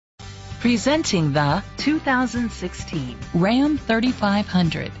Presenting the 2016 Ram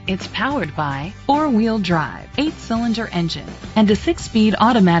 3500. It's powered by 4-wheel drive, 8-cylinder engine, and a 6-speed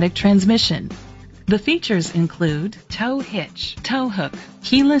automatic transmission. The features include tow hitch, tow hook,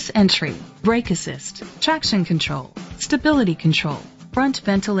 keyless entry, brake assist, traction control, stability control, front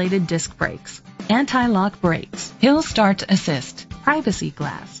ventilated disc brakes, anti-lock brakes, hill start assist, privacy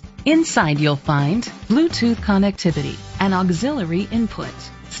glass. Inside you'll find Bluetooth connectivity, an auxiliary input,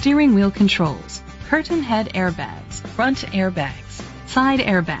 steering wheel controls, curtain head airbags, front airbags,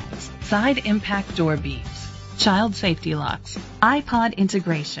 side impact door beams, child safety locks, iPod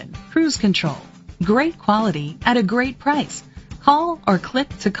integration, cruise control. Great quality at a great price. Call or click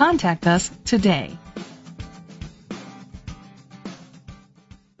to contact us today.